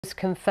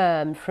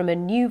confirmed from a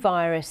new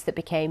virus that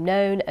became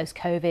known as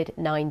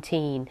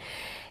Covid-19.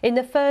 In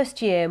the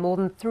first year, more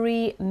than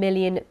 3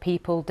 million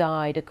people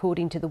died,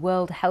 according to the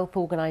World Health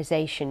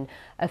Organization,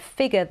 a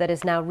figure that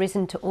has now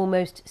risen to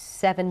almost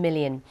 7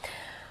 million.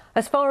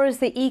 As far as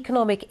the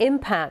economic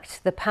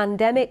impact, the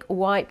pandemic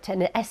wiped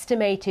an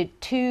estimated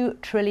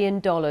 $2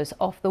 trillion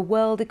off the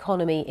world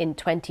economy in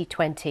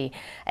 2020,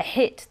 a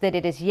hit that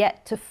it is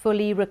yet to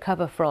fully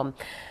recover from.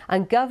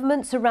 And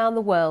governments around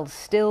the world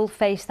still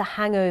face the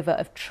hangover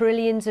of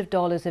trillions of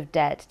dollars of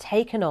debt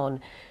taken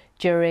on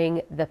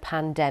during the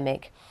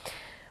pandemic.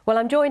 Well,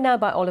 I'm joined now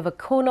by Oliver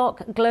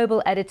Cornock,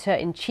 Global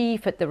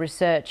Editor-in-Chief at the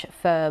research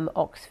firm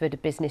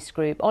Oxford Business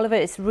Group. Oliver,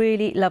 it's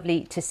really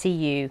lovely to see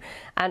you.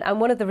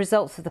 And one of the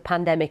results of the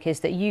pandemic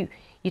is that you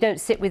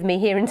don't sit with me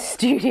here in the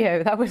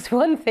studio. That was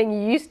one thing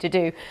you used to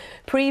do.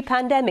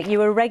 Pre-pandemic, you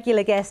were a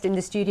regular guest in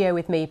the studio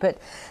with me. But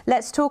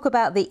let's talk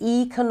about the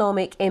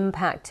economic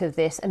impact of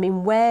this. I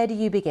mean, where do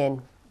you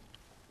begin?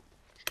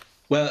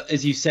 Well,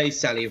 as you say,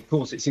 Sally, of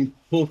course, it's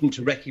important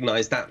to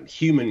recognise that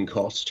human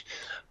cost,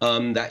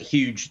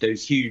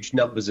 those huge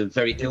numbers of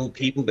very ill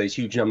people, those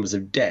huge numbers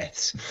of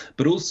deaths,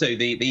 but also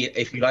the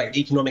if you like,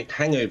 economic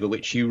hangover,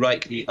 which you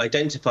rightly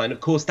identify. And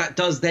of course, that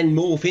does then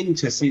morph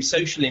into some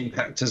social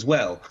impact as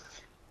well.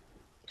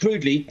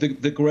 Crudely,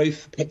 the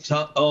growth picked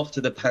up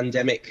after the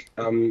pandemic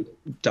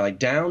died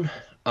down.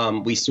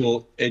 We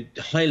saw a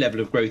high level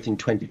of growth in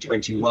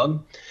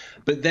 2021.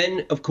 But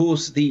then, of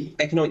course, the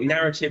economic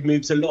narrative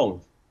moves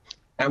along.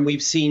 And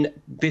we've seen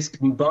this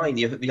combine,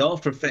 the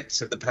after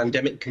effects of the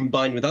pandemic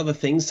combined with other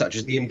things, such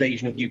as the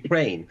invasion of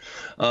Ukraine,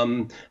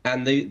 and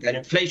the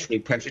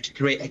inflationary pressure to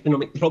create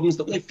economic problems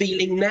that we're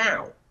feeling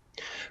now.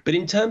 But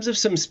in terms of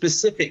some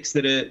specifics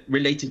that are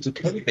related to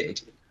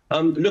COVID,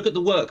 look at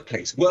the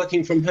workplace,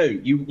 working from home.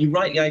 You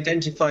rightly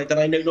identified that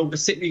I no longer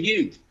sit with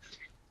you.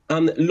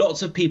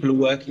 Lots of people are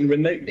working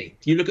remotely.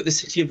 You look at the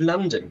City of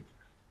London.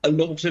 A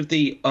lot of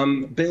the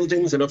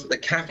buildings, a lot of the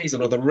cafes, a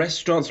lot of the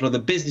restaurants, a lot of the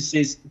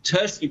businesses,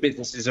 tertiary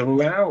businesses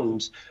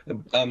around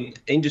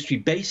industry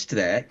based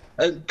there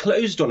are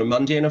closed on a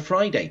Monday and a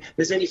Friday.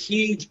 There's a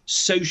huge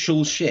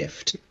social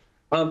shift.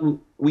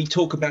 We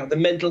talk about the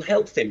mental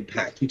health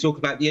impact. We talk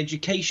about the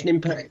education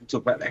impact. We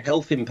talk about the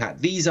health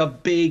impact. These are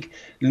big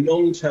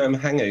long-term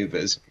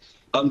hangovers.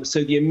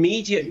 So the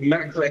immediate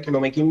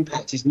macroeconomic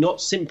impact is not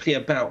simply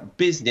about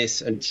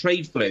business and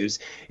trade flows,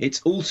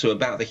 it's also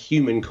about the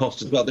human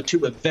cost as well. The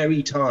two are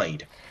very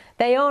tied.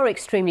 They are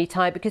extremely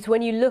tied because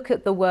when you look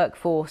at the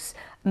workforce,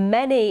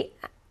 many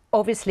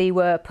obviously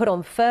were put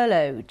on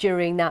furlough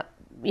during that,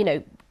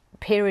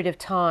 period of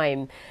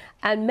time,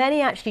 and many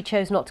actually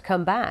chose not to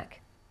come back.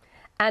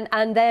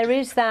 And there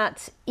is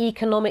that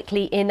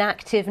economically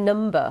inactive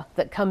number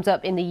that comes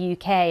up in the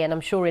UK, and I'm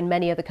sure in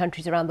many other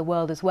countries around the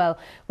world as well,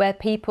 where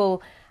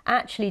people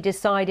actually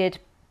decided,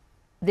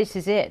 this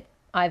is it.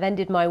 I've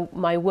ended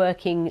my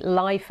working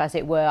life, as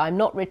it were. I'm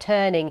not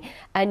returning.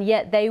 And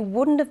yet they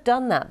wouldn't have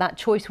done that. That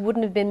choice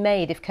wouldn't have been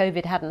made if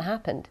COVID hadn't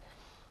happened.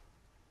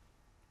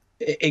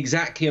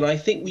 Exactly, and I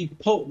think we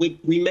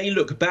may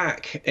look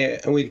back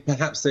with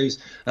perhaps those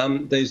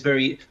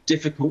very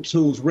difficult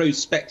tools,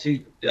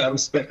 rose-tinted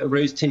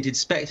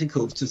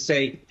spectacles, to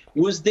say,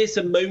 was this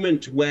a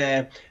moment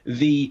where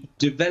the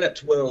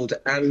developed world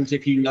and,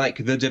 if you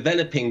like, the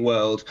developing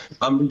world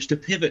reached a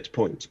pivot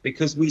point?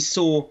 Because we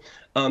saw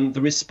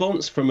the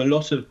response from a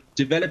lot of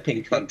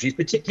developing countries,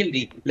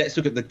 particularly, let's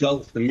look at the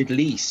Gulf, the Middle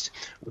East,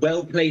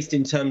 well placed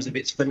in terms of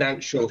its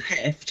financial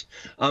heft,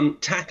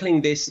 tackling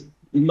this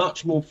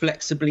much more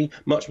flexibly,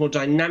 much more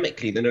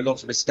dynamically than a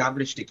lot of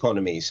established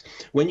economies.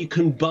 When you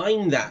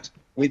combine that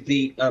with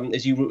the,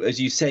 as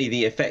you say,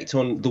 the effect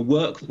on the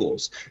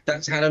workforce,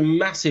 that's had a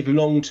massive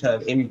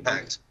long-term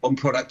impact on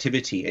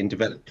productivity in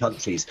developed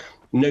countries,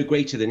 no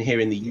greater than here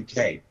in the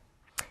UK.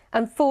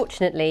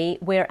 Unfortunately,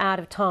 we're out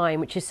of time,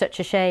 which is such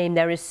a shame.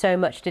 There is so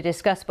much to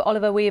discuss. But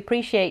Oliver, we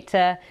appreciate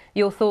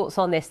your thoughts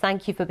on this.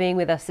 Thank you for being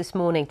with us this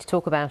morning to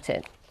talk about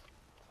it.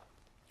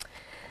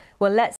 Well, let's